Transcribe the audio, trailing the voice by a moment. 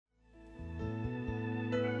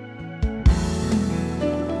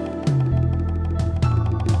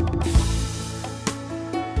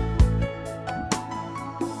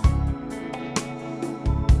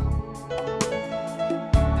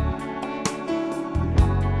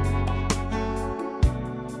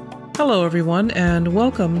Hello, everyone, and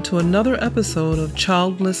welcome to another episode of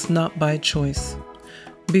Childless Not by Choice.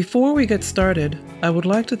 Before we get started, I would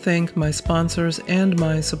like to thank my sponsors and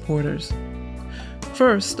my supporters.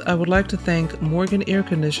 First, I would like to thank Morgan Air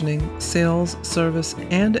Conditioning, Sales, Service,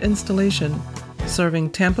 and Installation, serving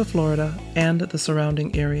Tampa, Florida, and the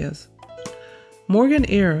surrounding areas. Morgan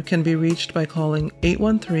Air can be reached by calling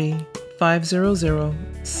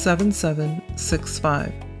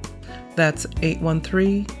 813-500-7765. That's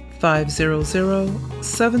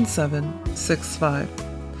 813-500-7765.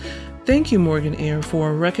 Thank you, Morgan Air,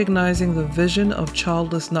 for recognizing the vision of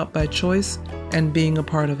Childless Not by Choice and being a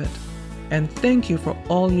part of it. And thank you for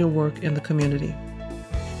all your work in the community.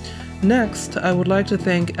 Next, I would like to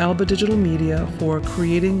thank Alba Digital Media for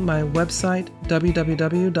creating my website,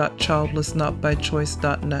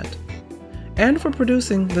 www.childlessnotbychoice.net, and for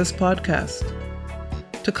producing this podcast.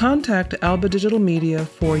 To contact Alba Digital Media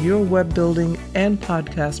for your web building and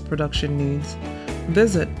podcast production needs,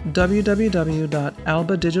 visit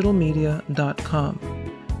www.albadigitalmedia.com.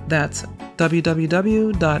 That's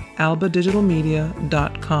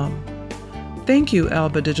www.albadigitalmedia.com. Thank you,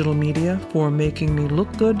 Alba Digital Media, for making me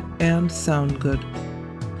look good and sound good.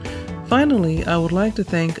 Finally, I would like to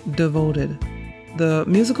thank Devoted, the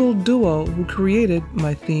musical duo who created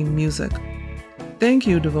my theme music. Thank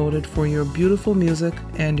you, Devoted, for your beautiful music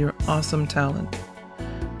and your awesome talent.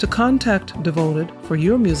 To contact Devoted for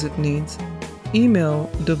your music needs, email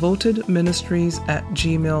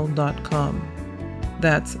devotedministries@gmail.com.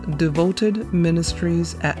 That's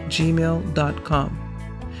devotedministries@gmail.com.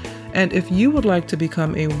 And if you would like to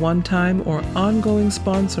become a one-time or ongoing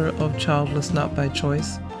sponsor of Childless Not by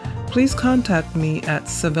Choice, please contact me at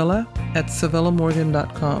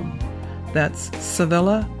Savella@SavellaMorgan.com. That's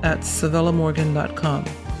Savella@SavellaMorgan.com.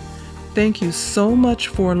 Thank you so much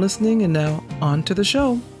for listening, and now on to the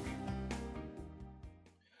show.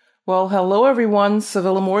 Well, hello everyone,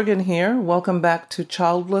 Savella Morgan here. Welcome back to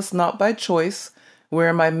Childless Not by Choice,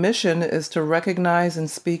 where my mission is to recognize and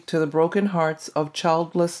speak to the broken hearts of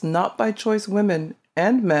childless not by choice women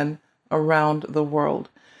and men around the world.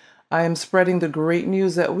 I am spreading the great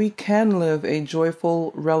news that we can live a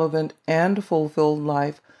joyful, relevant, and fulfilled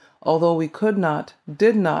life, although we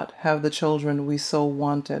did not have the children we so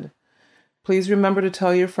wanted. Please remember to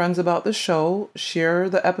tell your friends about the show, share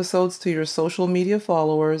the episodes to your social media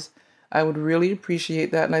followers. I would really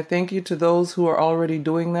appreciate that, and I thank you to those who are already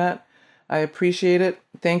doing that. I appreciate it.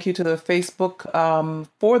 Thank you to the Facebook,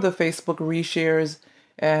 for the Facebook reshares,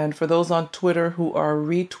 and for those on Twitter who are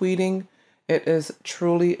retweeting. It is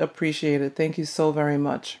truly appreciated. Thank you so very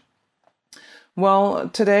much. Well,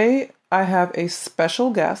 today I have a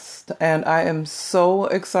special guest, and I am so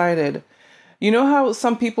excited. You know how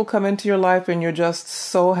some people come into your life and you're just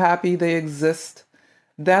so happy they exist?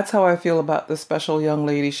 That's how I feel about this special young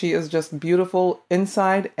lady. She is just beautiful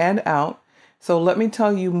inside and out. So let me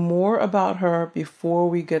tell you more about her before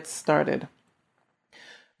we get started.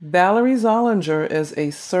 Valerie Zollinger is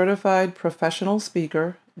a certified professional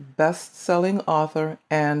speaker, best-selling author,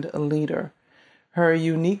 and leader. Her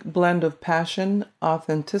unique blend of passion,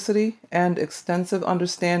 authenticity, and extensive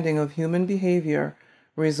understanding of human behavior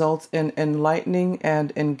results in enlightening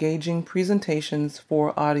and engaging presentations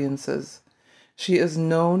for audiences. She is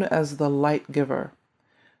known as the Light Giver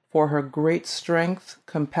for her great strength,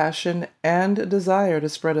 compassion, and desire to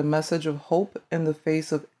spread a message of hope in the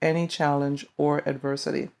face of any challenge or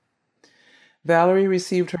adversity. Valerie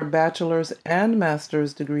received her bachelor's and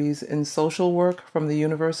master's degrees in social work from the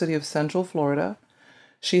University of Central Florida.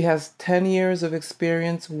 She has 10 years of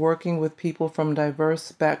experience working with people from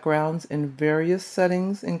diverse backgrounds in various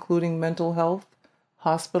settings, including mental health,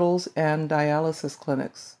 hospitals, and dialysis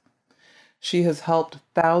clinics. She has helped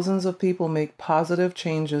thousands of people make positive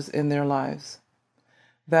changes in their lives.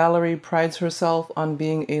 Valerie prides herself on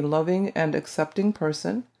being a loving and accepting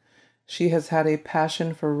person. She has had a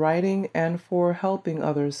passion for writing and for helping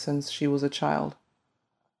others since she was a child.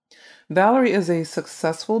 Valerie is a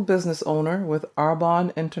successful business owner with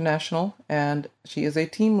Arbonne International, and she is a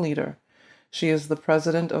team leader. She is the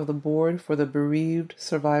president of the board for the Bereaved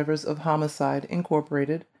Survivors of Homicide,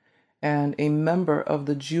 Incorporated, and a member of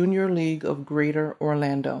the Junior League of Greater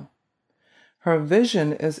Orlando. Her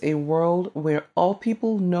vision is a world where all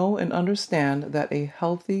people know and understand that a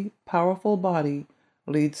healthy, powerful body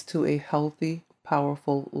leads to a healthy,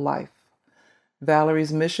 powerful life.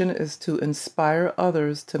 Valerie's mission is to inspire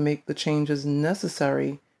others to make the changes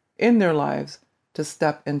necessary in their lives to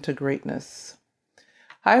step into greatness.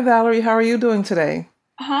 Hi, Valerie. How are you doing today?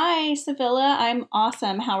 Hi, Savilla. I'm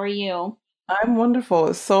awesome. How are you? I'm wonderful.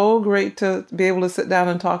 It's so great to be able to sit down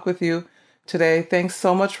and talk with you today. Thanks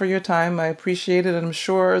so much for your time. I appreciate it, and I'm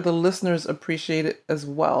sure the listeners appreciate it as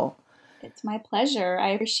well. It's my pleasure. I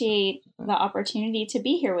appreciate the opportunity to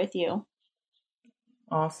be here with you.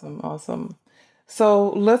 Awesome, awesome. So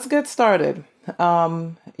let's get started.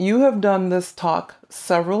 You have done this talk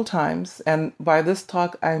several times, and by this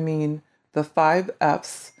talk, I mean the 5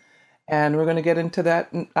 F's, and we're going to get into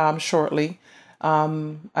that shortly.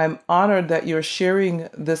 I'm honored that you're sharing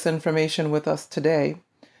this information with us today.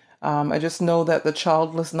 I just know that the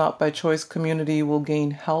Childless Not by Choice community will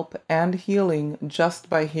gain help and healing just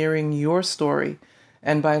by hearing your story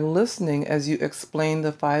and by listening as you explain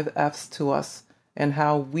the 5 F's to us and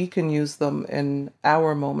how we can use them in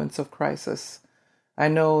our moments of crisis. I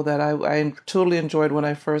know that I totally enjoyed when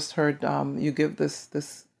I first heard you give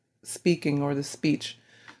this speaking or the speech.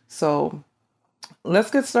 So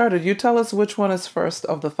let's get started. You tell us which one is first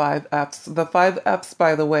of the 5 F's. The 5 F's,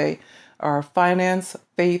 by the way, are finance,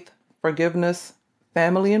 faith, forgiveness,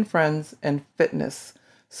 family and friends, and fitness.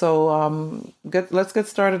 So let's get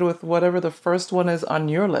started with whatever the first one is on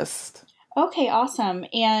your list. Okay, awesome.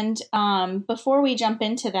 And before we jump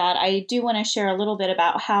into that, I do want to share a little bit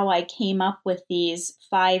about how I came up with these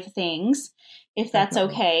 5 things, if that's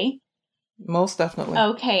Definitely. okay. Most definitely.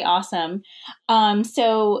 Okay, awesome.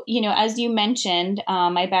 So, as you mentioned,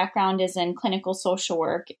 my background is in clinical social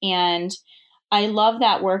work, and I love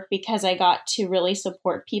that work because I got to really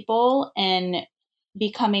support people in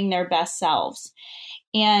becoming their best selves.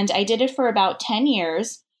 And I did it for about 10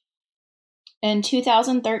 years. In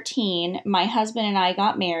 2013, my husband and I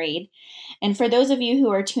got married. And for those of you who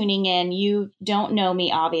are tuning in, you don't know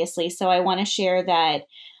me, obviously. So I want to share that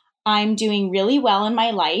I'm doing really well in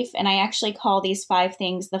my life. And I actually call these 5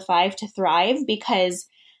 things the 5 to thrive because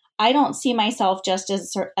I don't see myself just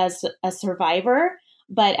as a survivor,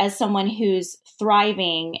 but as someone who's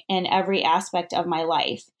thriving in every aspect of my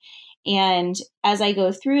life. And as I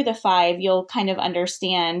go through the 5, you'll kind of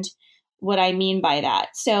understand what I mean by that.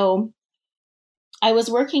 So I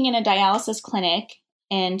was working in a dialysis clinic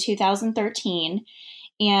in 2013,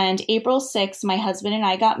 and April 6th, my husband and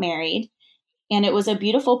I got married, and it was a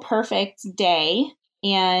beautiful, perfect day.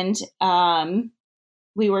 And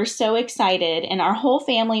we were so excited, and our whole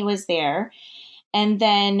family was there. And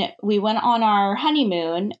then we went on our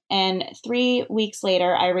honeymoon, and 3 weeks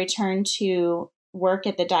later, I returned to work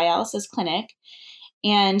at the dialysis clinic.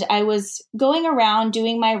 And I was going around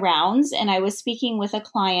doing my rounds, and I was speaking with a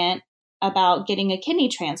client about getting a kidney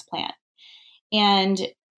transplant. And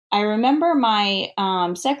I remember my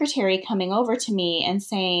secretary coming over to me and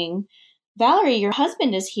saying, "Valerie, your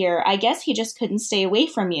husband is here. I guess he just couldn't stay away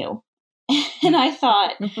from you." And I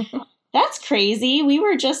thought, that's crazy. We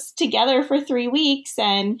were just together for 3 weeks,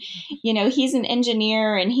 and, he's an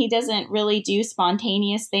engineer and he doesn't really do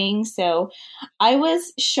spontaneous things. So I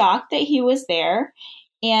was shocked that he was there.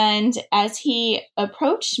 And as he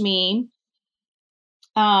approached me,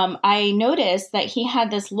 I noticed that he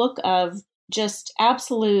had this look of just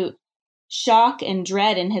absolute shock and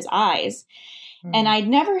dread in his eyes. And I'd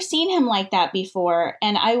never seen him like that before.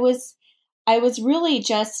 And I was really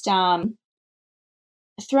just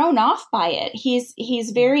thrown off by it.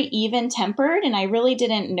 He's very even tempered, and I really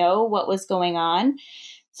didn't know what was going on.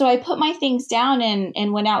 So I put my things down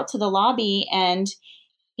and went out to the lobby, and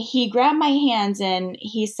he grabbed my hands and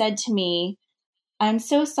he said to me, "I'm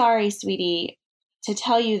so sorry, sweetie, to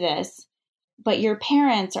tell you this, but your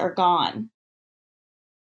parents are gone."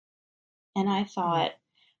 And I thought,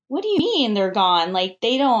 what do you mean they're gone? Like,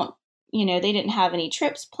 they don't, they didn't have any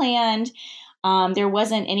trips planned. There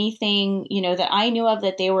wasn't anything, that I knew of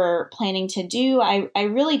that they were planning to do. I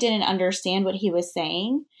really didn't understand what he was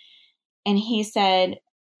saying. And he said,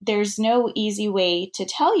 "There's no easy way to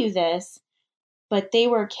tell you this, but they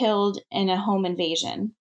were killed in a home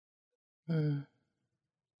invasion."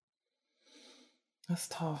 That's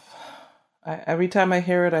tough. Every time I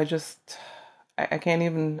hear it, I can't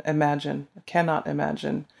even imagine. I cannot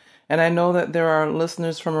imagine. And I know that there are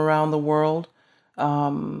listeners from around the world.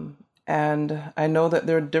 And I know that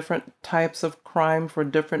there are different types of crime for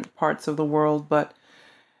different parts of the world. But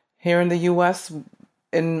here in the U.S.,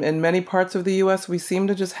 in many parts of the U.S., we seem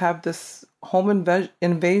to just have this home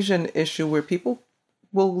invasion issue where people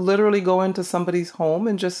will literally go into somebody's home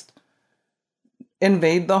and just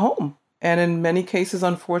invade the home. And in many cases,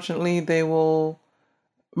 unfortunately, they will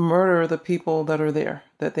murder the people that are there,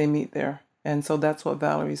 that they meet there. And so that's what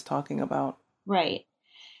Valerie's talking about. Right.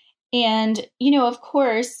 And, of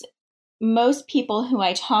course, most people who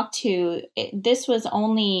I talk to, this was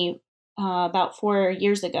only about 4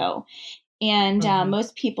 years ago. And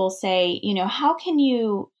most people say, how can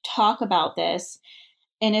you talk about this?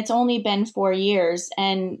 And it's only been 4 years.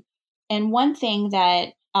 And and one thing that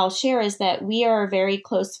I'll share is that we are a very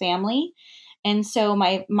close family. And so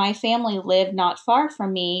my family lived not far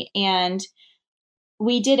from me, and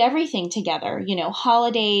we did everything together,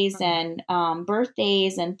 holidays and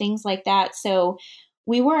birthdays and things like that. So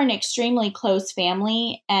we were an extremely close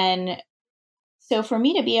family. And so for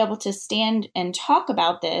me to be able to stand and talk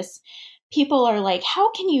about this, people are like,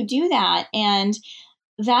 how can you do that? And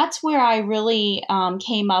that's where I really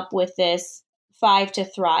came up with this 5 to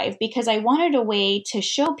Thrive, because I wanted a way to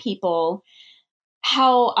show people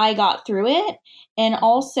how I got through it, and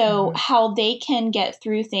also how they can get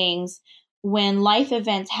through things when life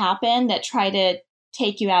events happen that try to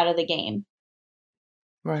take you out of the game.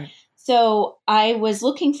 Right. So I was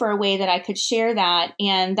looking for a way that I could share that.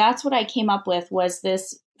 And that's what I came up with, was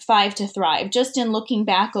this 5 to Thrive, just in looking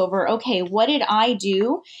back over, okay, what did I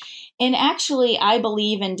do? And actually, I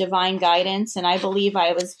believe in divine guidance, and I believe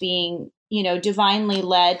I was being, divinely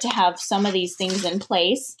led to have some of these things in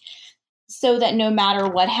place so that no matter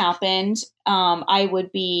what happened, I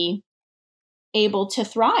would be able to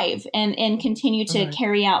thrive and continue to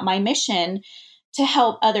carry out my mission to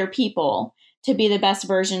help other people to be the best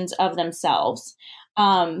versions of themselves.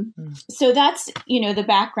 So that's, the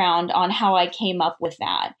background on how I came up with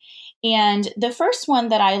that. And the first one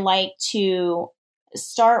that I like to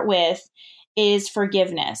start with is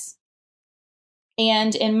forgiveness.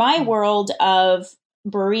 And in my world of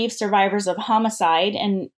bereaved survivors of homicide,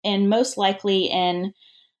 and most likely in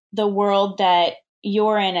the world that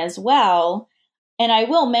you're in as well. And I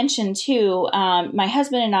will mention too, my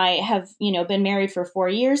husband and I have, been married for 4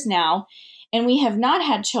 years now, and we have not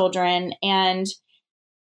had children. And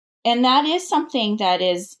that is something that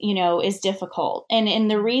is, is difficult.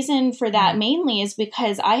 And the reason for that mainly is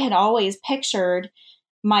because I had always pictured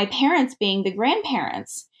my parents being the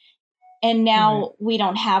grandparents. And now we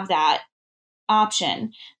don't have that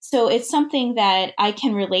option. So it's something that I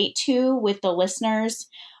can relate to with the listeners,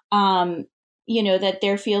 that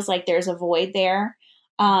there feels like there's a void there.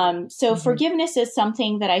 So forgiveness is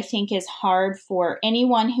something that I think is hard for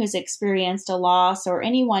anyone who's experienced a loss, or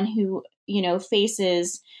anyone who,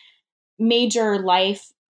 faces major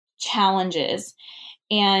life challenges.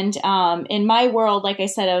 And in my world, like I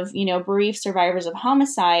said, of, bereaved survivors of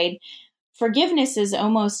homicide, forgiveness is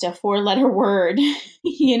almost a 4-letter word.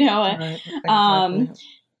 Right, exactly.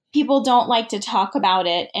 People don't like to talk about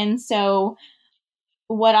it. And so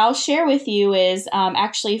what I'll share with you is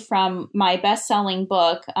actually from my best-selling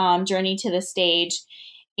book, Journey to the Stage.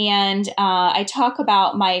 And I talk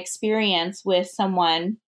about my experience with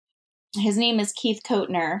someone. His name is Keith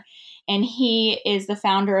Kotner, and he is the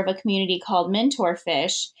founder of a community called Mentor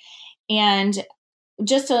Fish. And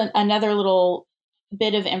just another little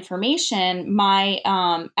bit of information,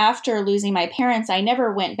 after losing my parents, I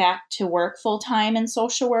never went back to work full-time in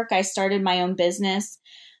social work. I started my own business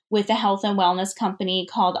with a health and wellness company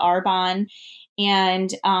called Arbonne.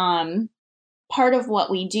 And part of what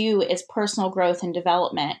we do is personal growth and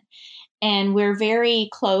development. And we're very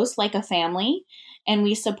close, like a family, and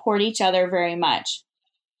we support each other very much.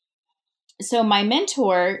 So my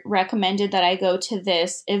mentor recommended that I go to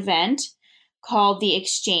this event called The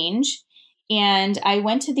Exchange. And I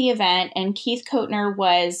went to the event, and Keith Kotner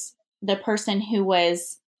was the person who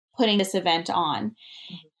was putting this event on.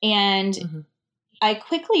 And I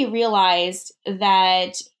quickly realized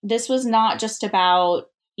that this was not just about,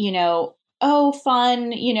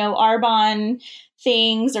 fun, Arbonne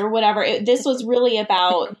things or whatever. This was really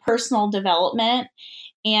about personal development.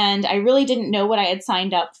 And I really didn't know what I had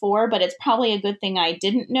signed up for, but it's probably a good thing I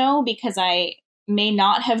didn't know, because I may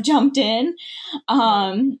not have jumped in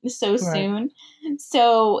so soon.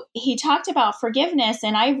 So he talked about forgiveness,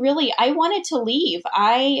 and I wanted to leave.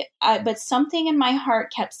 But something in my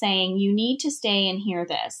heart kept saying, you need to stay and hear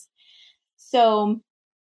this. So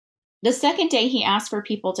the second day, he asked for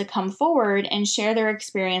people to come forward and share their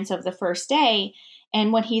experience of the first day.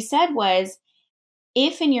 And what he said was,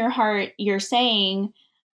 if in your heart you're saying,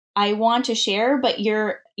 I want to share, but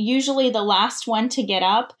you're usually the last one to get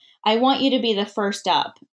up, I want you to be the first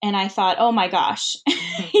up. And I thought, oh my gosh,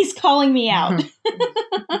 he's calling me out.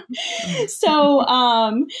 So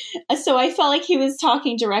I felt like he was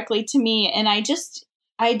talking directly to me. And I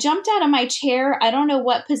jumped out of my chair. I don't know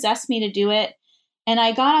what possessed me to do it. And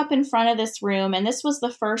I got up in front of this room. And this was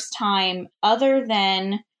the first time, other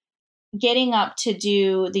than getting up to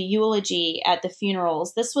do the eulogy at the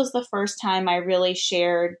funerals, this was the first time I really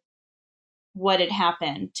shared what had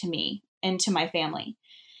happened to me and to my family.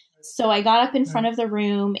 So I got up in front of the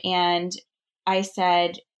room, and I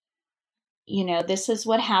said, this is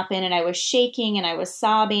what happened. And I was shaking and I was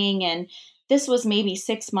sobbing. And this was maybe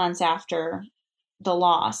 6 months after the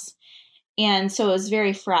loss. And so it was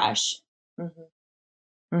very fresh.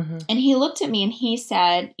 Mm-hmm. Mm-hmm. And he looked at me and he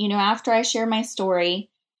said, after I share my story,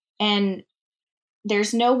 and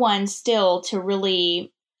there's no one still to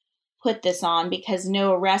really put this on because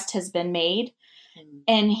no arrest has been made.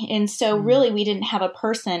 And so really we didn't have a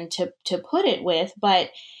person to put it with,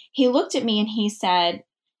 but he looked at me and he said,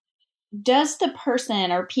 does the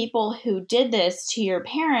person or people who did this to your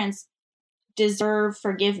parents deserve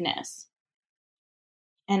forgiveness?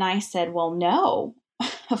 And I said, well, no,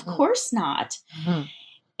 of course not. Mm-hmm.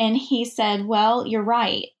 And he said, well, you're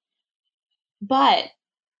right. But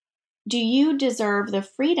do you deserve the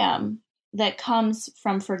freedom that comes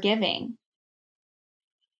from forgiving?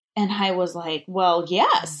 And I was like, well,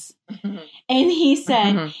 yes. Mm-hmm. And he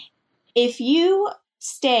said, Mm-hmm. if you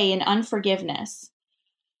stay in unforgiveness,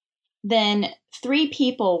 then 3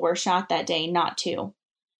 people were shot that day, not 2.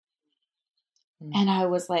 And I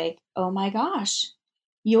was like, oh my gosh,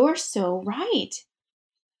 you're so right.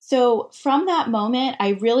 So from that moment,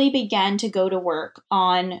 I really began to go to work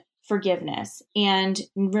on forgiveness and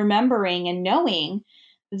remembering and knowing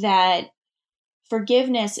that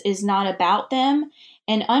forgiveness is not about them.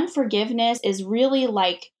 And unforgiveness is really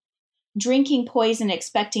like drinking poison,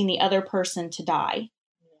 expecting the other person to die.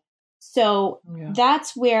 So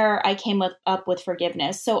that's where I came up with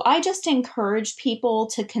forgiveness. So I just encourage people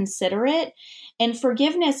to consider it. And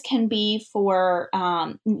forgiveness can be for,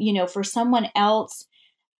 for someone else,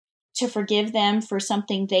 to forgive them for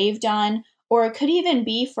something they've done, or it could even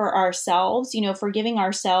be for ourselves, forgiving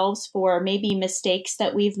ourselves for maybe mistakes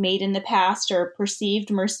that we've made in the past or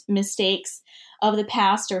perceived mistakes of the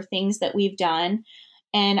past or things that we've done.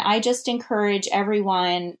 And I just encourage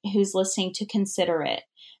everyone who's listening to consider it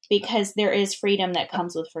because there is freedom that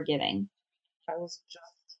comes with forgiving. I was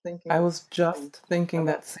just thinking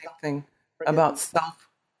that same thing about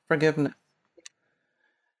self-forgiveness.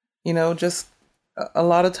 Just a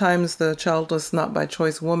lot of times the childless, not by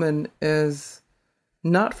choice woman is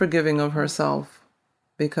not forgiving of herself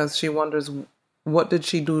because she wonders what did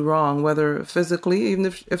she do wrong, whether physically,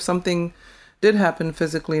 even if something did happen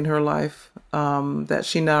physically in her life that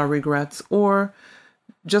she now regrets, or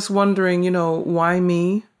just wondering, why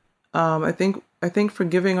me? I think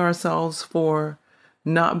forgiving ourselves for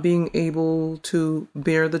not being able to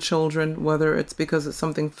bear the children, whether it's because it's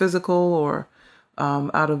something physical or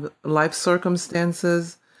out of life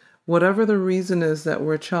circumstances, whatever the reason is that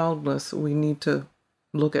we're childless, we need to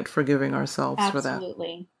look at forgiving ourselves for that.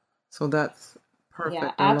 Absolutely. So that's perfect.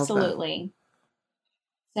 Yeah, I absolutely.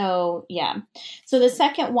 So, yeah. So the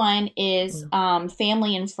second one is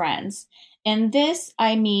family and friends. And this,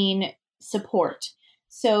 I mean, support.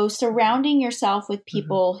 So surrounding yourself with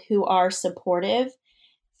people who are supportive.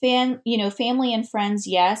 Family and friends,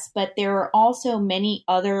 yes, but there are also many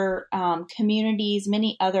other communities,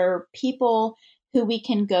 many other people who we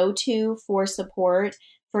can go to for support.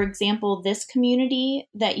 For example, this community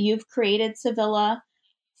that you've created, Sevilla,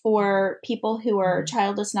 for people who are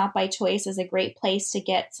childless not by choice is a great place to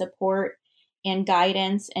get support and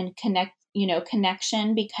guidance and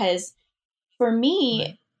connection. Because for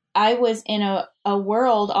me, I was in a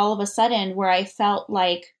world all of a sudden where I felt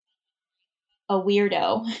like a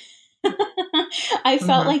weirdo. I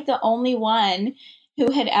felt like the only one who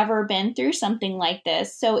had ever been through something like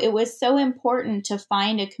this. So it was so important to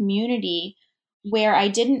find a community where I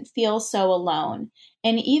didn't feel so alone.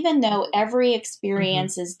 And even though every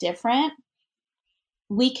experience is different,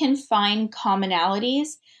 we can find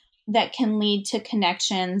commonalities that can lead to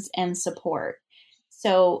connections and support.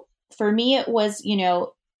 So for me, it was,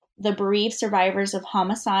 the bereaved survivors of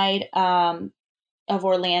homicide of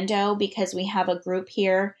Orlando, because we have a group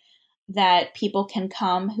here that people can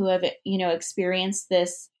come who have, experienced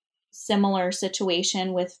this similar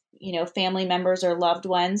situation with, family members or loved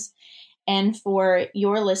ones. And for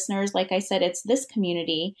your listeners, like I said, it's this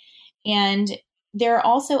community. And there are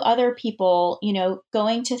also other people,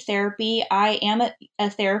 going to therapy. I am a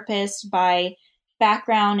therapist by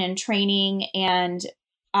background and training, and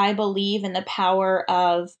I believe in the power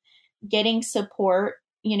of getting support,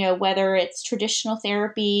 whether it's traditional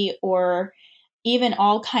therapy or even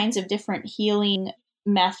all kinds of different healing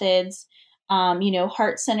methods,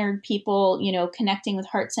 heart-centered people, connecting with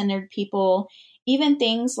heart-centered people, even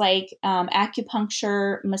things like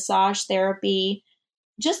acupuncture, massage therapy,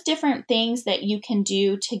 just different things that you can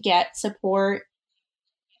do to get support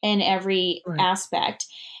in every aspect.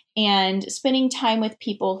 And spending time with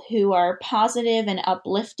people who are positive and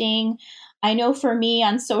uplifting. I know for me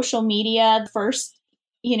on social media, the first,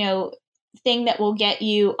 thing that will get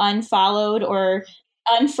you unfollowed or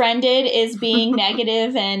unfriended is being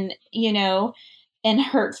negative and, and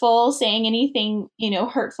hurtful. Saying anything,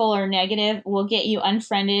 hurtful or negative will get you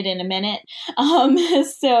unfriended in a minute.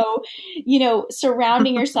 So,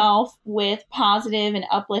 surrounding yourself with positive and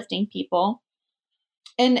uplifting people.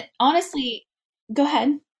 And honestly, go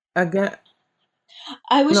ahead. Again,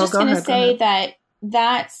 I was no, just go going to ahead, go say ahead. that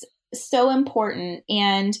that's so important.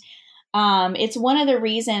 And it's one of the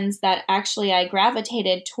reasons that actually I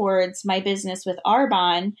gravitated towards my business with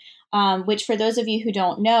Arbonne, which, for those of you who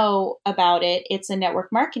don't know about it, it's a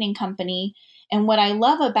network marketing company. And what I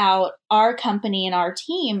love about our company and our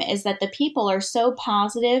team is that the people are so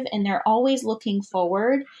positive and they're always looking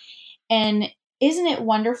forward. And isn't it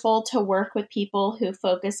wonderful to work with people who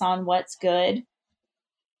focus on what's good?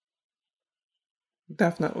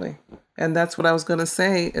 Definitely. And that's what I was going to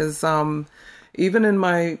say is even in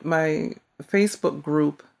my Facebook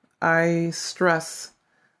group, I stress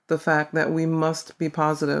the fact that we must be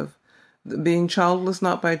positive. Being childless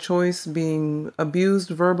not by choice, being abused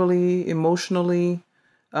verbally, emotionally,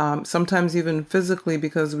 sometimes even physically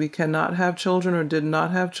because we cannot have children or did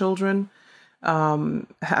not have children,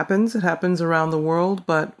 happens. It happens around the world,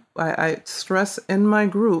 but I stress in my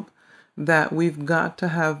group that we've got to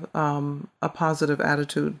have a positive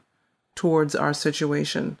attitude towards our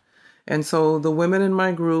situation. And so the women in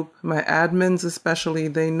my group, my admins especially,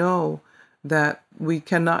 they know that we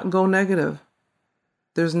cannot go negative.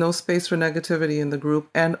 There's no space for negativity in the group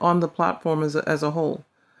and on the platform as a whole.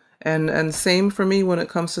 And same for me when it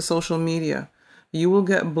comes to social media. You will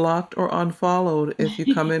get blocked or unfollowed if you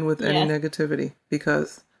come in with any Yes. negativity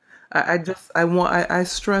because I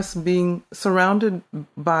stress being surrounded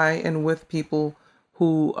by and with people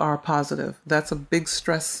who are positive. That's a big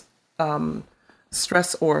stress or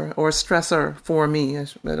stressor for me. I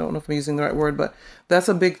don't know if I'm using the right word, but that's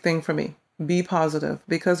a big thing for me. Be positive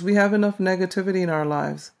because we have enough negativity in our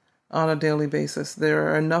lives on a daily basis. There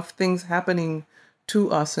are enough things happening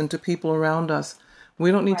to us and to people around us. We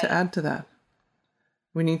don't need to Right. add to that.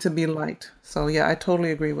 We need to be light. So yeah, I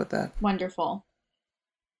totally agree with that. Wonderful.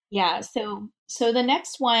 Yeah. So the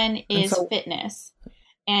next one And is so, fitness,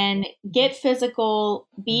 and get physical,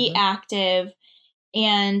 be mhm, active.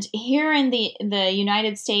 And here in the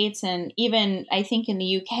United States, and even I think in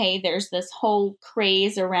the UK, there's this whole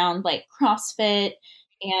craze around like CrossFit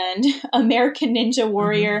and American Ninja mhm,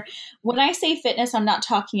 Warrior. When I say fitness, I'm not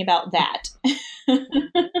talking about that.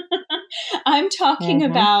 I'm talking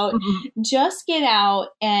mhm, about just get out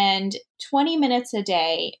and 20 minutes a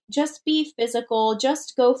day, just be physical,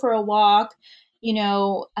 just go for a walk, be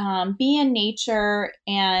in nature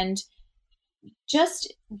and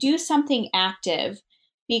just do something active,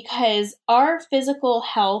 because our physical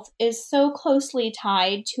health is so closely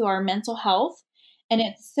tied to our mental health, and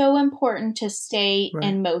it's so important to stay right.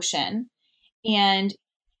 in motion. And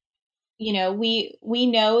we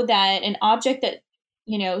know that an object that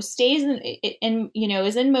stays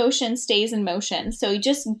is in motion stays in motion. So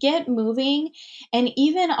just get moving. And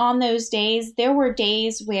even on those days, there were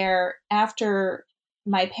days where after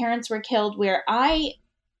my parents were killed where I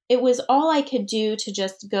it was all I could do to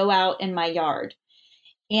just go out in my yard.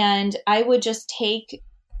 And I would just take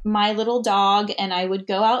my little dog and I would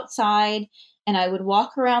go outside and I would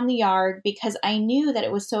walk around the yard, because I knew that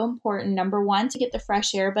it was so important, number one, to get the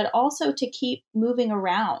fresh air, but also to keep moving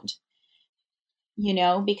around,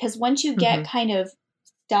 because once you get Mhm. kind of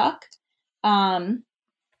stuck um,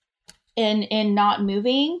 in not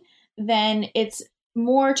moving, then it's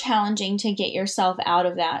more challenging to get yourself out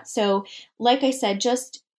of that. So, like I said,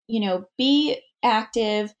 just, be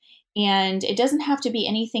active, and it doesn't have to be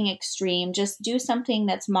anything extreme. Just do something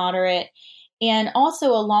that's moderate. And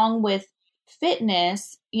also, along with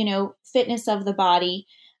fitness, fitness of the body,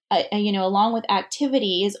 along with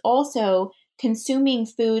activity, is also consuming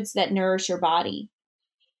foods that nourish your body.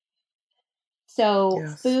 So,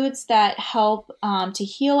 Yes. foods that help to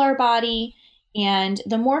heal our body. And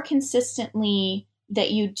the more consistently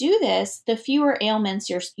that you do this, the fewer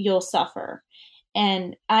ailments you'll suffer.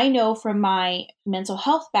 And I know from my mental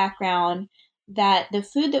health background that the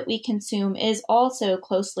food that we consume is also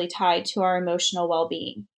closely tied to our emotional well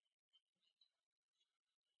being.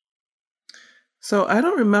 So I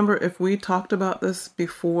don't remember if we talked about this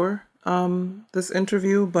before this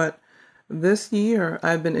interview, but this year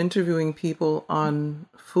I've been interviewing people on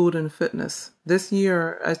food and fitness. This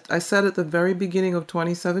year, I said at the very beginning of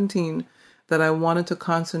 2017 that I wanted to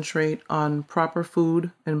concentrate on proper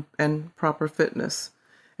food and proper fitness.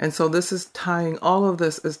 And so this is tying, all of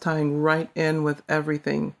this is tying right in with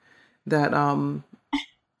everything that oh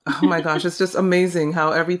my gosh, it's just amazing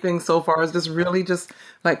how everything so far is just really just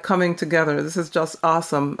like coming together. This is just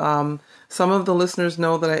awesome. Some of the listeners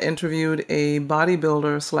know that I interviewed a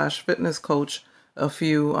bodybuilder slash fitness coach a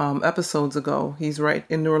few episodes ago. He's right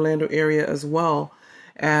in the Orlando area as well.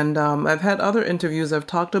 And I've had other interviews. I've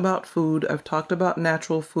talked about food, I've talked about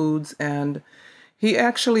natural foods, and he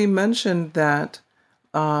actually mentioned that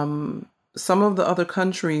some of the other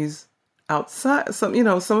countries outside, some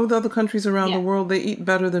of the other countries around the Yeah. world, they eat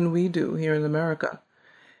better than we do here in America.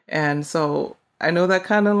 And so I know that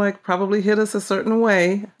kind of like probably hit us a certain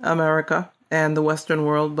way, America and the Western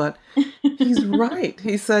world, but he's right.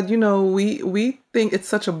 He said, we think it's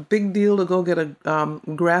such a big deal to go get a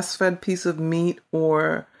grass-fed piece of meat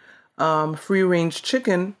or free-range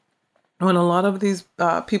chicken when a lot of these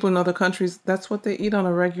people in other countries, that's what they eat on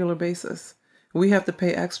a regular basis. We have to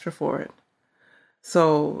pay extra for it.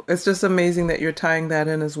 So it's just amazing that you're tying that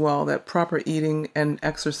in as well, that proper eating and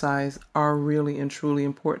exercise are really and truly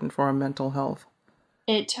important for our mental health.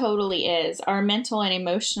 It totally is. Our mental and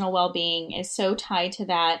emotional well being is so tied to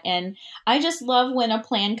that. And I just love when a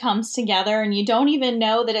plan comes together and you don't even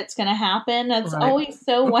know that it's going to happen. That's Right. always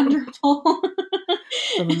so wonderful.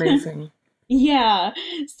 It's amazing. Yeah.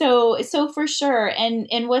 So for sure.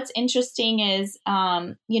 And what's interesting is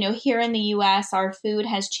here in the US our food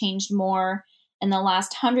has changed more in the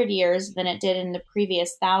last 100 years than it did in the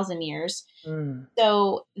previous 1,000 years. Mm,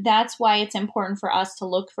 So that's why it's important for us to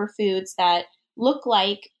look for foods that look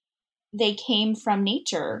like they came from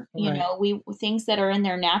nature. right. We things that are in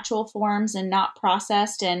their natural forms and not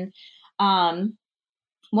processed. And um,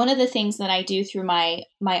 one of the things that I do through my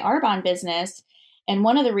Arbonne business, and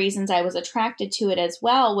one of the reasons I was attracted to it as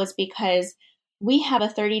well, was because we have a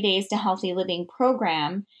 30 days to healthy living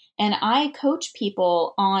program, and I coach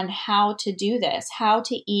people on how to do this, how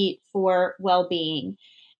to eat for well-being.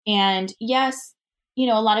 And yes,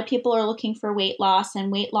 a lot of people are looking for weight loss,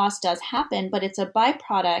 and weight loss does happen, but it's a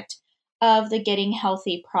byproduct of the getting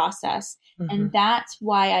healthy process. And Hmm. that's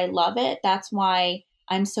why I love it. That's why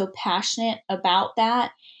I'm so passionate about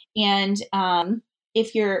that. And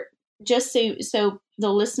if you're just so the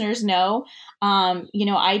listeners know,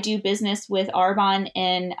 I do business with Arbonne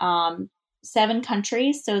in 7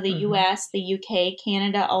 countries. So the Hmm. US, the UK,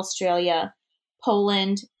 Canada, Australia,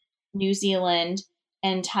 Poland, New Zealand,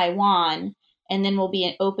 and Taiwan. And then we'll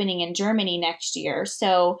be opening in Germany next year.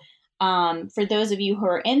 So for those of you who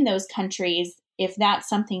are in those countries, if that's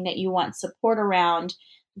something that you want support around,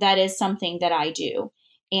 that is something that I do.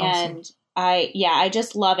 Awesome. And I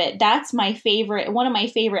just love it. That's my favorite. One of my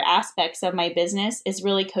favorite aspects of my business is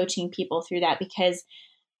really coaching people through that, because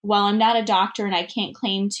while I'm not a doctor and I can't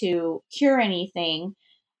claim to cure anything,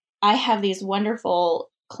 I have these wonderful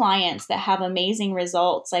clients that have amazing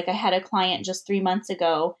results. Like I had a client just 3 months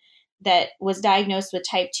ago that was diagnosed with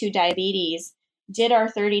type 2 diabetes, did our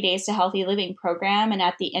 30 days to healthy living program, and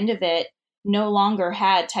at the end of it, no longer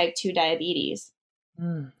had type 2 diabetes.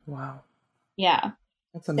 Wow. Yeah.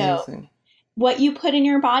 That's So amazing. what you put in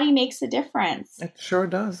your body makes a difference. It sure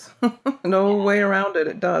does. No Yeah, way around it.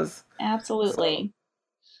 It does. So, absolutely.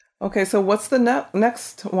 okay. So what's the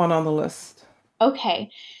next one on the list? Okay.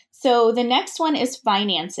 So the next one is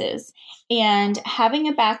finances. And having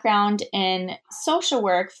a background in social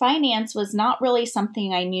work, finance was not really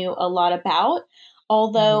something I knew a lot about,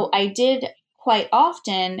 although Hmm. I did quite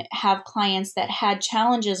often have clients that had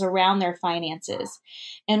challenges around their finances.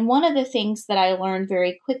 And one of the things that I learned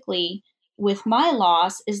very quickly with my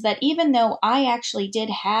loss is that even though I actually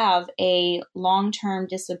did have a long term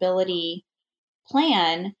disability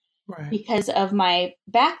plan, Right. because of my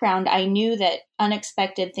background, I knew that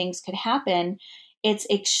unexpected things could happen. It's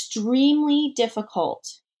extremely difficult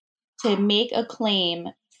to make a claim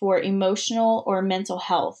for emotional or mental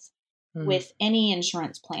health Mm, with any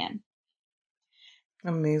insurance plan.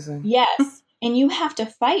 amazing. Yes. And you have to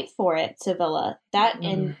fight for it, Sevilla. That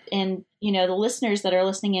Mm, and the listeners that are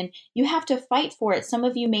listening in, you have to fight for it. Some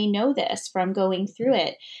of you may know this from going through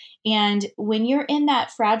it. And when you're in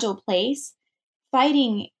that fragile place,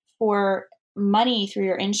 fighting for money through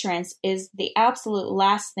your insurance is the absolute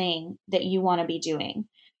last thing that you want to be doing.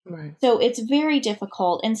 right. So it's very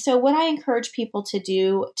difficult. And so, what I encourage people to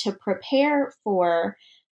do to prepare for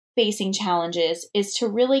facing challenges is to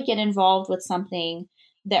really get involved with something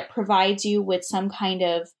that provides you with some kind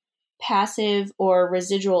of passive or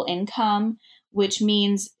residual income, which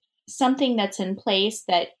means something that's in place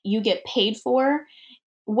that you get paid for,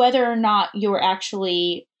 whether or not you're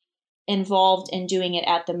actually involved in doing it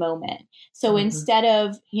at the moment. So Hmm. instead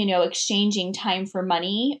of, exchanging time for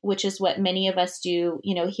money, which is what many of us do,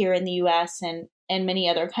 here in the US and many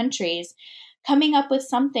other countries, coming up with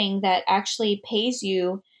something that actually pays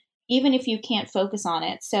you even if you can't focus on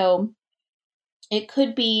it. So it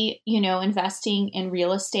could be, investing in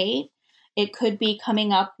real estate. It could be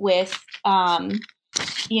coming up with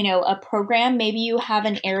a program. Maybe you have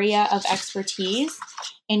an area of expertise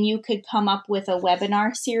and you could come up with a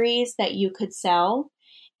webinar series that you could sell.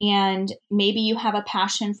 And maybe you have a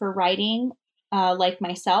passion for writing, like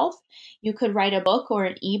myself. You could write a book or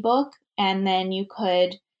an ebook, and then you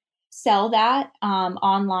could sell that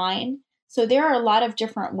online. So there are a lot of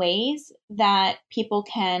different ways that people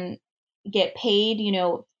can get paid.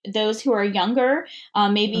 Those who are younger,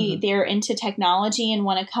 maybe Mm-hmm. they're into technology and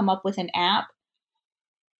want to come up with an app,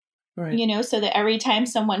 Right. so that every time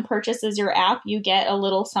someone purchases your app, you get a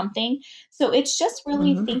little something. So it's just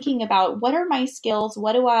really Mm-hmm. thinking about, what are my skills?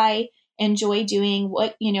 What do I enjoy doing?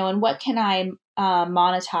 And what can I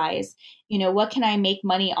monetize? What can I make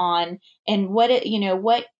money on? And what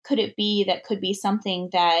could it be that could be something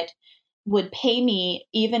that would pay me,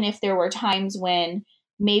 even if there were times when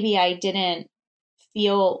maybe I didn't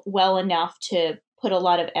feel well enough to put a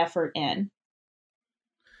lot of effort in.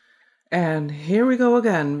 And here we go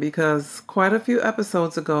again, because quite a few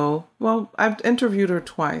episodes ago, well, I've interviewed her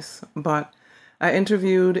twice, but I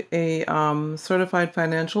interviewed a certified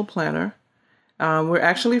financial planner. We're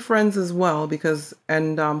actually friends as well,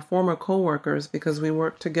 and former coworkers, because we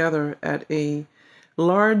worked together at a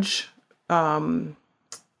large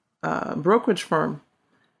brokerage firm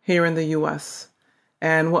here in the US.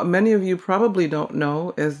 And what many of you probably don't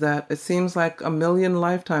know is that it seems like a million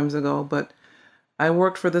lifetimes ago, but I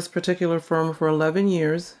worked for this particular firm for 11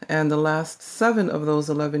 years, and the last 7 of those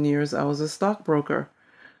 11 years, I was a stockbroker.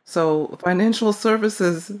 So financial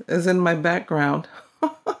services is in my background.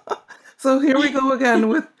 So here we go again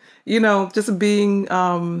with, just being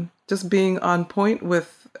on point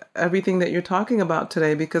with everything that you're talking about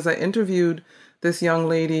today, because I interviewed this young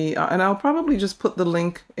lady, and I'll probably just put the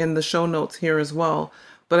link in the show notes here as well.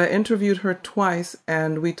 But I interviewed her twice,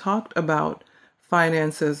 and we talked about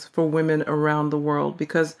finances for women around the world,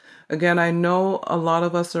 because again, I know a lot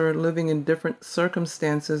of us are living in different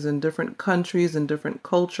circumstances in different countries and different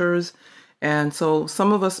cultures, and so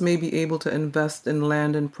some of us may be able to invest in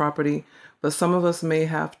land and property, but some of us may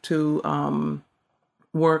have to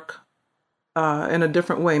work in a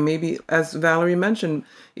different way. Maybe, as Valerie mentioned,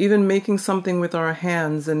 even making something with our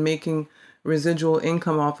hands and making residual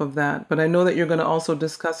income off of that. But I know that you're going to also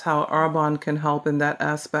discuss how Arbonne can help in that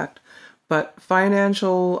aspect. But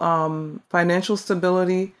financial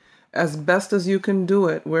stability, as best as you can do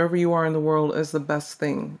it, wherever you are in the world, is the best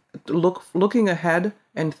thing. Looking ahead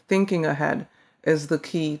and thinking ahead is the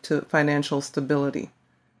key to financial stability.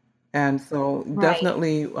 And so Right.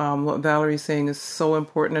 definitely what Valerie's saying is so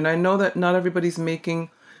important. And I know that not everybody's making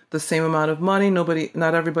the same amount of money.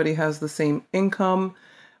 Not everybody has the same income,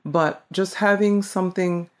 but just having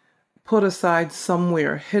something put aside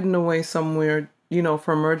somewhere, hidden away somewhere,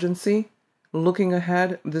 for emergency, looking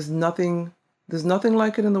ahead, there's nothing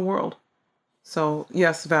like it in the world. So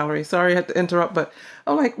yes, Valerie, sorry I had to interrupt, but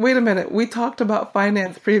I'm like, wait a minute, we talked about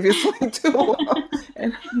finance previously too.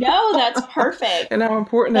 and, No, that's perfect. and how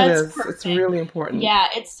important it That's is. It's perfect. really important. Yeah,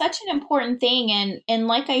 it's such an important thing, and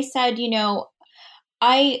like I said,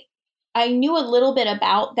 I I knew a little bit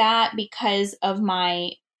about that because of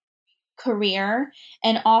my career,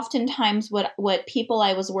 and oftentimes what people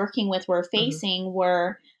I was working with were Hmm. facing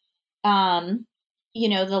were um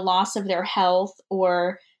the loss of their health,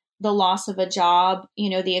 or the loss of a job.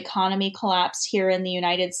 The economy collapsed here in the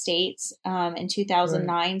United States in Right.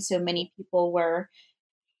 2009, so many people were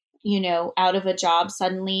out of a job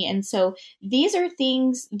suddenly. And so these are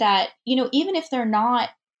things that, even if they're not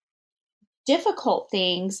difficult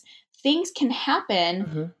things, things can happen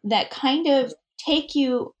Hmm. that kind of take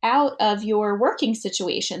you out of your working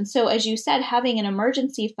situation. So, as you said, having an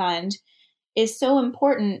emergency fund is so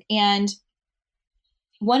important. And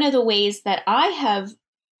one of the ways that I have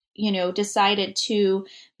decided to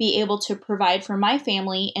be able to provide for my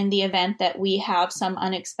family in the event that we have some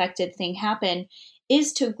unexpected thing happen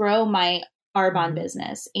is to grow my Arbonne Hmm.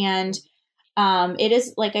 business. And it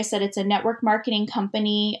is, like I said, it's a network marketing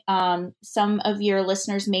company. Some of your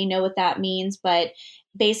listeners may know what that means, but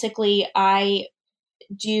basically, I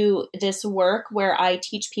do this work where I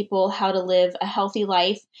teach people how to live a healthy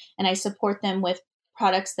life, and I support them with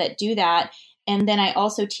products that do that. And then I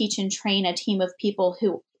also teach and train a team of people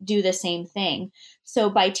who do the same thing. So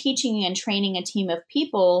by teaching and training a team of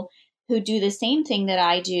people who do the same thing that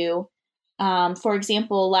I do, for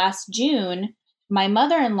example, last June, my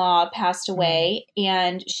mother in law passed Hmm. away,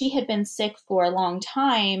 and she had been sick for a long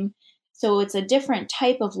time. So it's a different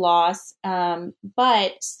type of loss,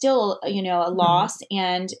 but still, a Hmm. loss.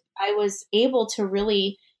 And I was able to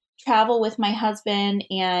really travel with my husband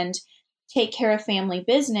and take care of family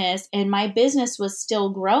business. And my business was still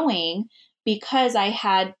growing because I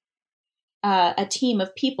had a team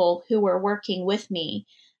of people who were working with me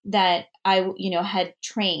that I, had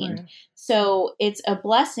trained. Right. So it's a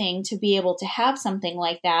blessing to be able to have something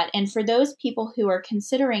like that. And for those people who are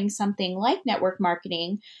considering something like network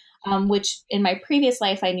marketing, which in my previous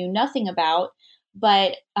life I knew nothing about,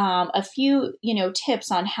 but a few,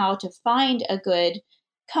 tips on how to find a good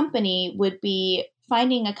company would be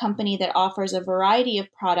finding a company that offers a variety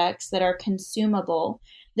of products that are consumable.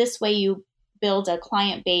 This way you build a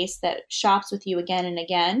client base that shops with you again and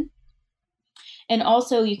again. And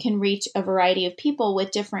also you can reach a variety of people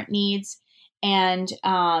with different needs and,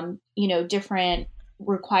 different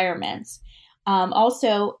requirements.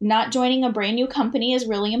 Also, not joining a brand new company is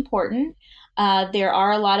really important. There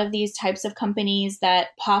are a lot of these types of companies that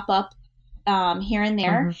pop up here and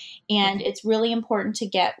there. Mm-hmm. And it's really important to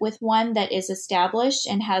get with one that is established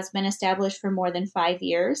and has been established for more than 5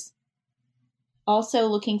 years. Also,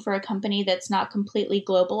 looking for a company that's not completely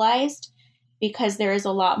globalized, because there is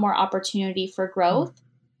a lot more opportunity for growth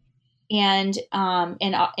and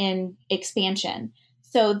expansion.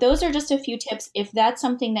 So those are just a few tips if that's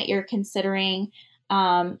something that you're considering.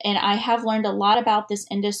 And I have learned a lot about this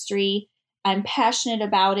industry. I'm passionate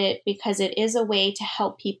about it because it is a way to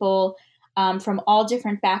help people from all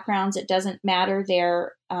different backgrounds. It doesn't matter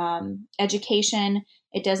their education.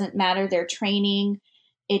 It doesn't matter their training.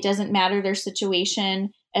 It doesn't matter their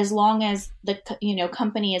situation. As long as the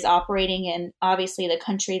company is operating in obviously the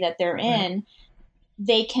country that they're in,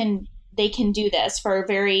 they can do this for a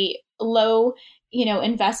very low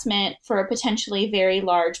investment for a potentially very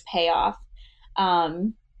large payoff.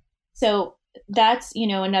 So that's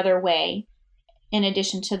another way, in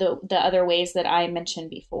addition to the other ways that I mentioned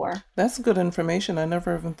before. That's good information. I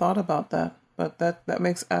never even thought about that, but that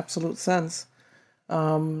makes absolute sense.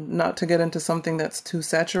 Not to get into something that's too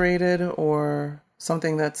saturated or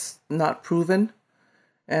something that's not proven.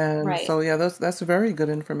 And Right. so, yeah, that's very good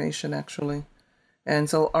information, actually. And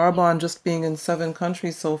so Arbonne just being in 7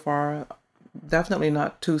 countries so far, definitely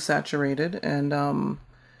not too saturated. And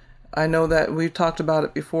I know that we've talked about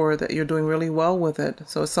it before, that you're doing really well with it.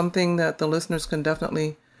 So it's something that the listeners can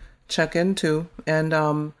definitely check into.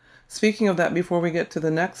 And speaking of that, before we get to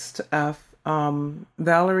the next F,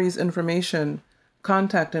 Valerie's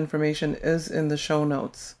contact information is in the show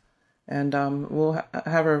notes. And we'll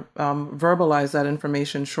have her verbalize that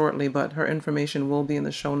information shortly, but her information will be in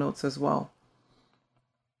the show notes as well.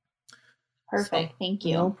 Perfect. So, thank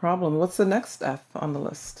you. No problem. What's the next F on the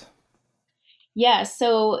list? Yeah,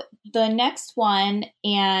 so the next one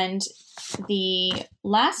and the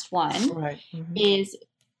last one Right. Mm-hmm. is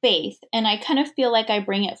faith. And I kind of feel like I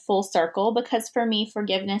bring it full circle because for me,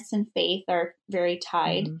 forgiveness and faith are very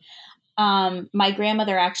tied. Mm-hmm. My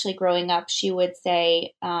grandmother, actually growing up, she would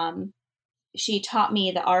say, she taught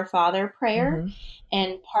me the Our Father prayer. Mm-hmm.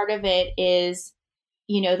 And part of it is,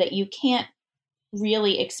 that you can't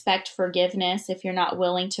really expect forgiveness if you're not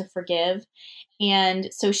willing to forgive.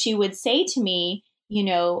 And so she would say to me,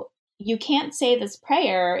 you can't say this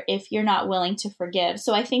prayer if you're not willing to forgive.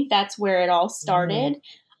 So I think that's where it all started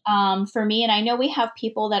for me. And I know we have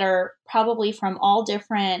people that are probably from all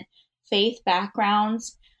different faith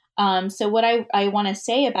backgrounds. So what I want to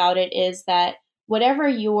say about it is that whatever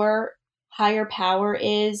your higher power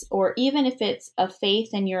is, or even if it's a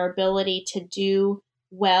faith in your ability to do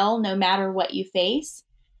well, no matter what you face,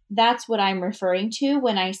 that's what I'm referring to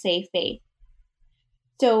when I say faith.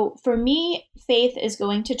 So for me, faith is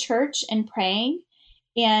going to church and praying.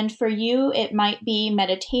 And for you, it might be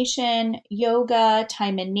meditation, yoga,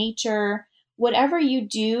 time in nature, whatever you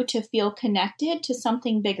do to feel connected to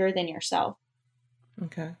something bigger than yourself.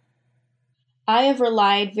 Okay. I have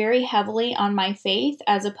relied very heavily on my faith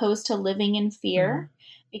as opposed to living in fear,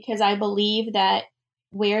 because I believe that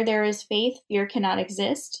where there is faith, fear cannot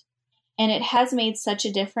exist. And it has made such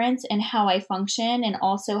a difference in how I function and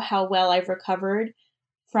also how well I've recovered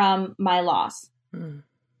from my loss.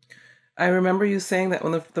 I remember you saying that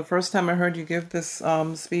when the first time I heard you give this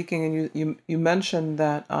speaking, and you mentioned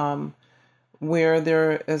that where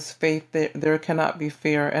there is faith, there cannot be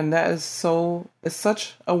fear. And that is it's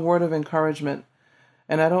such a word of encouragement.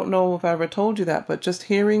 And I don't know if I ever told you that, but just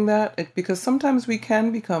hearing that, because sometimes we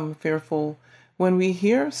can become fearful when we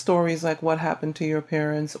hear stories like what happened to your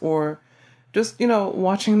parents, or just,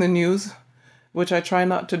 watching the news, which I try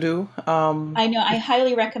not to do. I know. I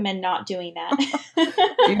highly recommend not doing that.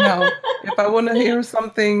 If I want to hear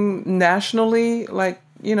something nationally, like,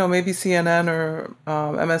 maybe CNN or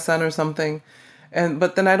MSN or something,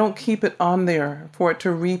 but then I don't keep it on there for it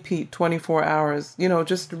to repeat 24 hours.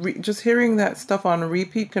 Just hearing that stuff on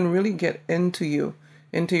repeat can really get into you,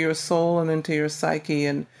 into your soul and into your psyche.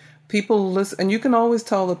 And People listen, and you can always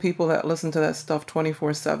tell the people that listen to that stuff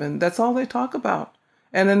 24/7. That's all they talk about.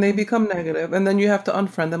 And then they become negative, and then you have to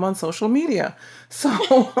unfriend them on social media. So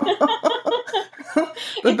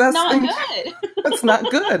the It's best not thing, good. it's not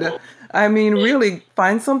good. I mean, really,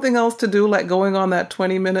 find something else to do, like going on that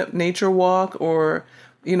 20-minute nature walk, or,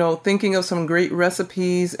 thinking of some great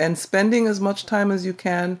recipes and spending as much time as you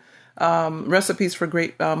can, recipes for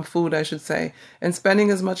great food, I should say, and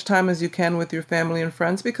spending as much time as you can with your family and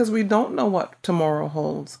friends, because we don't know what tomorrow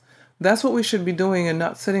holds. That's what we should be doing, and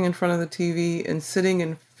not sitting in front of the TV and sitting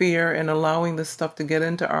in fear and allowing this stuff to get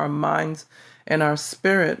into our minds and our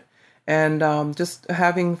spirit, and just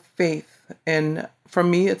having faith. And for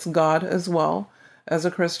me, it's God as well as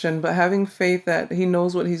a Christian, but having faith that He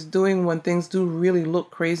knows what He's doing when things do really look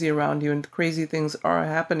crazy around you and crazy things are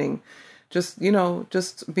happening. Just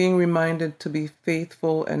being reminded to be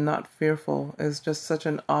faithful and not fearful is just such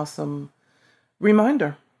an awesome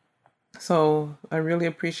reminder. So I really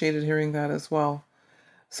appreciated hearing that as well.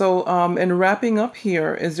 So, in wrapping up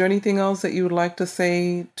here, is there anything else that you would like to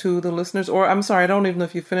say to the listeners? Or I'm sorry, I don't even know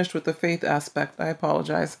if you finished with the faith aspect. I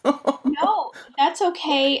apologize. No, that's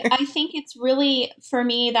okay. I think it's really, for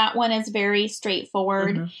me, that one is very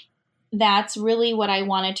straightforward. Hmm. That's really what I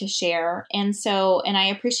wanted to share. And so, and I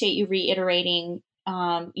appreciate you reiterating,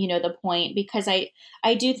 the point, because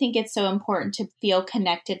I do think it's so important to feel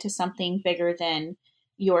connected to something bigger than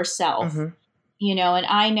yourself, Hmm. and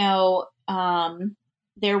I know,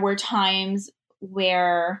 there were times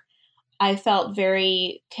where I felt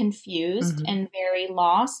very confused Hmm. and very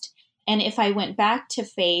lost. And if I went back to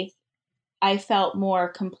faith, I felt more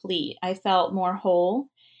complete. I felt more whole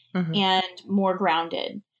Hmm. and more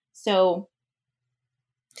grounded. So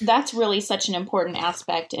that's really such an important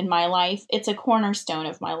aspect in my life. It's a cornerstone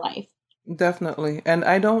of my life. Definitely. And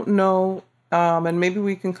I don't know, and maybe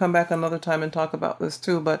we can come back another time and talk about this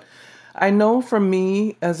too, but I know for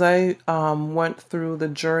me, as I went through the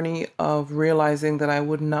journey of realizing that I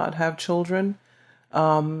would not have children,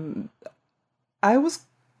 I was,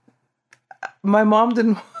 my mom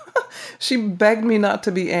didn't, she begged me not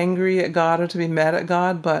to be angry at God or to be mad at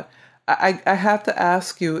God, but I have to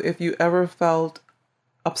ask you if you ever felt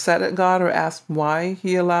upset at God or asked why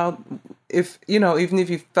He allowed, if, even if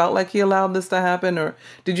you felt like He allowed this to happen, or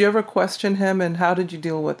did you ever question Him, and how did you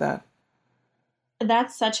deal with that?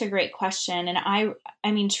 That's such a great question. And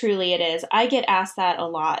I mean, truly it is. I get asked that a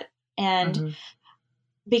lot. And Hmm.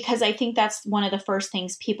 because I think that's one of the first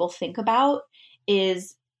things people think about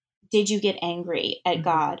is, did you get angry at Hmm.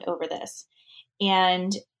 God over this?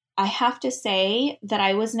 And I have to say that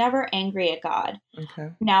I was never angry at God.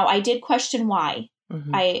 Okay. Now, I did question why.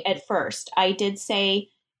 Hmm. At first, I did say,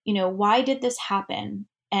 why did this happen?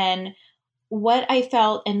 And what I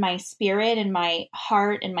felt in my spirit and my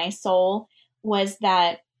heart and my soul was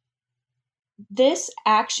that this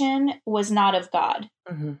action was not of God.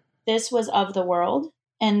 Hmm. This was of the world,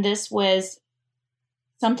 and this was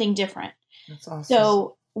something different. That's awesome.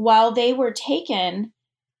 So while they were taken,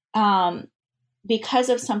 um, because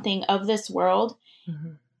of something of this world,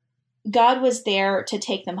 Hmm. God was there to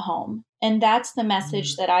take them home. And that's the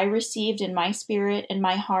message Hmm. that I received in my spirit and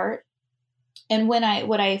my heart. And what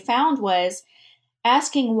I found was,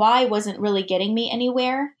 asking why wasn't really getting me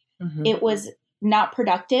anywhere. Hmm. It was not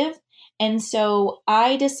productive. And so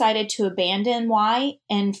I decided to abandon why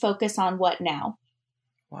and focus on what now.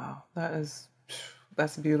 Wow,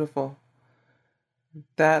 that's beautiful.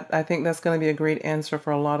 That, I think that's going to be a great answer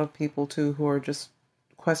for a lot of people too, who are just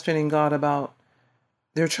questioning God about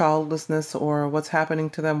their childlessness or what's happening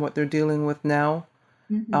to them, what they're dealing with now.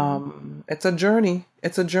 Mm-hmm. It's a journey.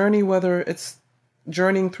 It's a journey, whether it's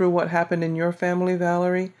journeying through what happened in your family,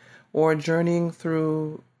 Valerie, or journeying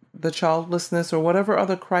through the childlessness or whatever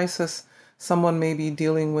other crisis someone may be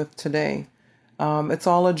dealing with today. It's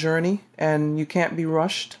all a journey, and you can't be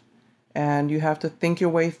rushed, and you have to think your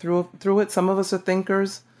way through it. Some of us are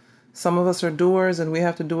thinkers, some of us are doers, and we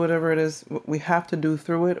have to do whatever it is we have to do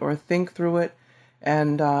through it or think through it,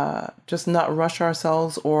 and just not rush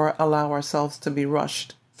ourselves or allow ourselves to be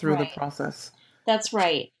rushed through the Right. process. That's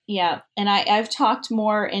right. Yeah. And I've talked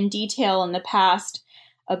more in detail in the past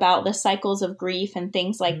about the cycles of grief and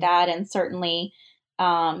things like Mhm. that. And certainly,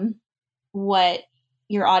 um, what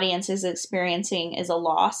your audience is experiencing is a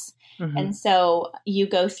loss. Mhm. And so you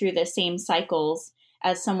go through the same cycles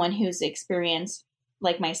as someone who's experienced,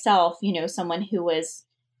 like myself, someone who was,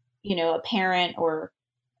 a parent or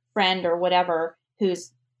friend or whatever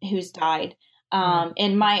who's died. Right.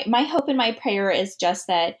 And my hope and my prayer is just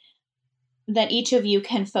that each of you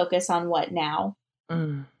can focus on what now.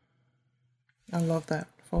 Mm. I love that.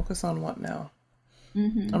 Focus on what now.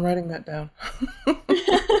 Mm-hmm. I'm writing that down.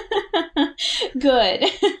 Good.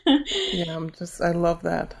 Yeah, I love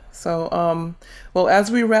that. So, well, as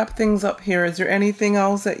we wrap things up here, is there anything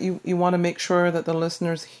else that you want to make sure that the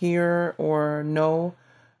listeners hear or know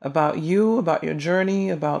about you, about your journey,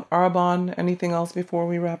 about Arbonne? Anything else before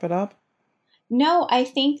we wrap it up? No, I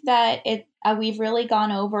think that we've really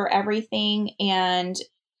gone over everything, and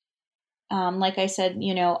like I said,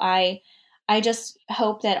 I just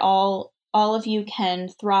hope that all of you can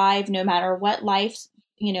thrive no matter what life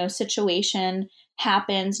situation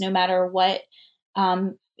happens, no matter what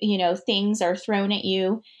things are thrown at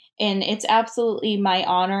you. And it's absolutely my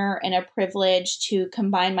honor and a privilege to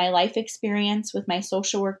combine my life experience with my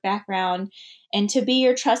social work background and to be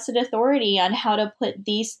your trusted authority on how to put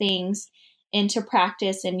these things into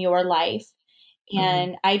practice in your life. Hmm.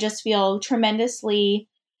 And I just feel tremendously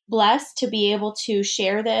blessed to be able to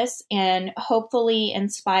share this and hopefully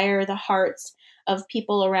inspire the hearts of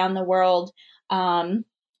people around the world,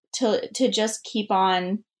 to just keep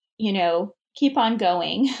on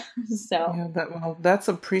going. So Yeah, that's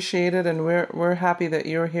appreciated, and we're happy that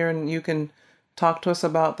you're here and you can talk to us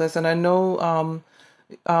about this. And I know,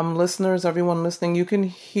 listeners, everyone listening, you can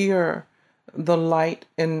hear the light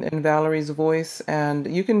in Valerie's voice,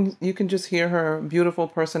 and you can just hear her beautiful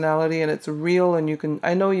personality, and it's real, and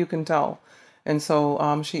I know you can tell. And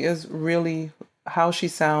so, she is really how she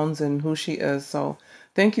sounds and who she is. So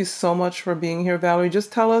thank you so much for being here, Valerie.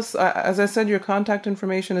 Just tell us, as I said, your contact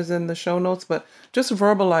information is in the show notes, but just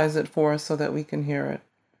verbalize it for us so that we can hear it.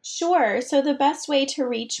 sure. So the best way to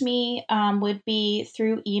reach me would be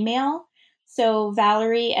through email. So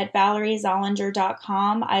Valerie at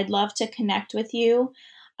valeriezollinger.com. I'd love to connect with you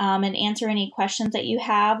and answer any questions that you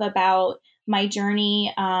have about my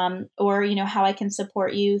journey, or how I can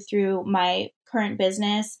support you through my current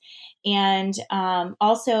business. And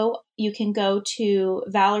also, you can go to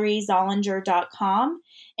valeriezollinger.com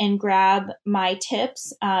and grab my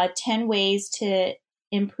tips, 10 ways to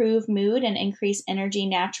improve mood and increase energy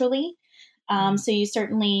naturally. Mm. So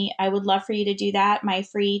I would love for you to do that. My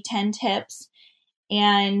free 10 tips.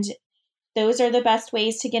 And those are the best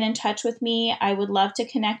ways to get in touch with me. I would love to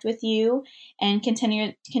connect with you and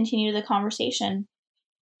continue the conversation.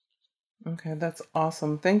 Okay, that's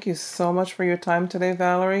awesome. Thank you so much for your time today,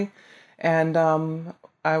 Valerie. And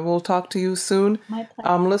I will talk to you soon. My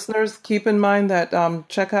pleasure. Listeners, keep in mind that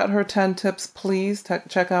check out her 10 tips, please.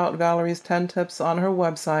 Check out Valerie's 10 tips on her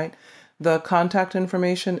website. The contact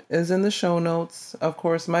information is in the show notes. Of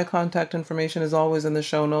course, my contact information is always in the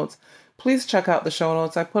show notes. Please check out the show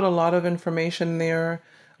notes. I put a lot of information there,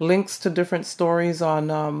 links to different stories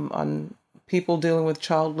on people dealing with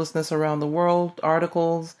childlessness around the world,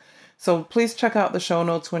 articles. So please check out the show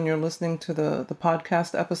notes when you're listening to the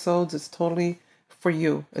podcast episodes. It's totally for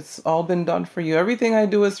you. It's all been done for you. Everything I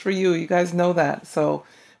do is for you. You guys know that. So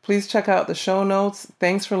please check out the show notes.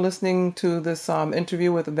 Thanks for listening to this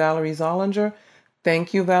interview with Valerie Zollinger.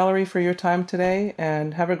 Thank you, Valerie, for your time today,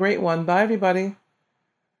 and have a great one. Bye, everybody.